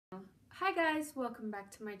Hi guys, welcome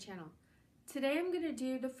back to my channel. Today I'm going to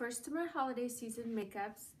do the first of my holiday season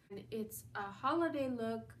makeups. And it's a holiday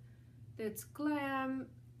look that's glam,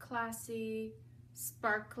 classy,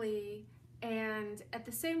 sparkly, and at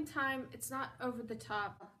the same time it's not over the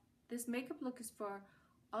top. This makeup look is for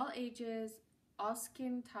all ages, all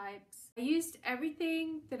skin types. I used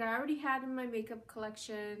everything that I already had in my makeup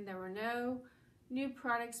collection. There were no new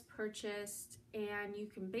products purchased, and you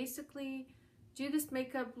can basically do this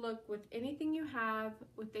makeup look with anything you have,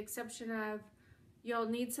 with the exception of you'll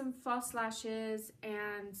need some false lashes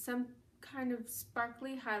and some kind of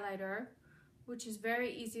sparkly highlighter, which is very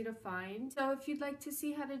easy to find. So if you'd like to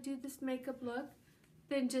see how to do this makeup look,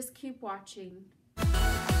 then just keep watching.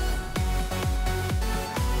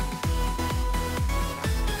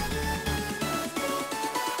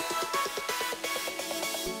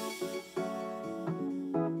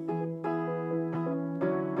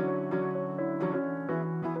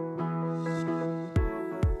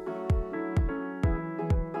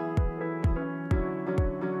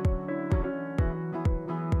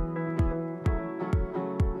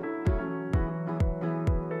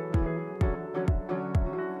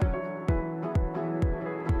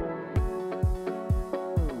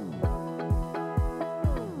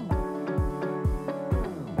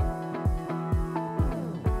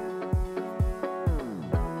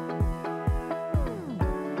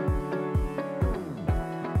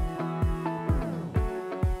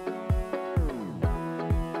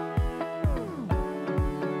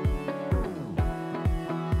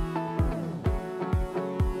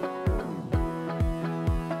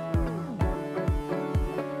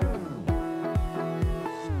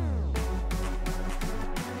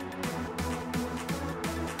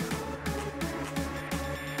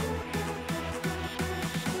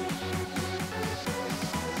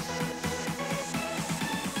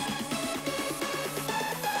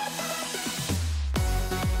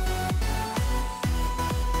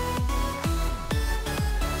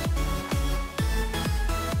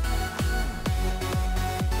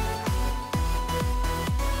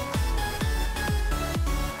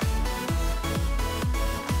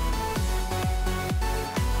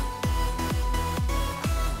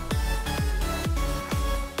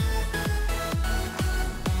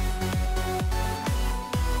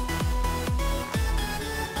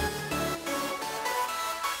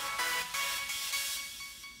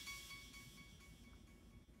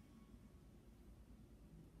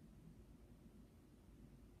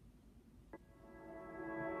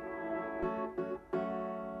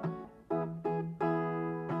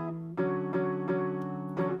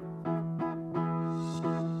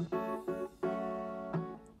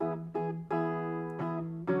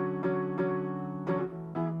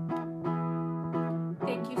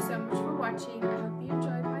 Thank you so much for watching.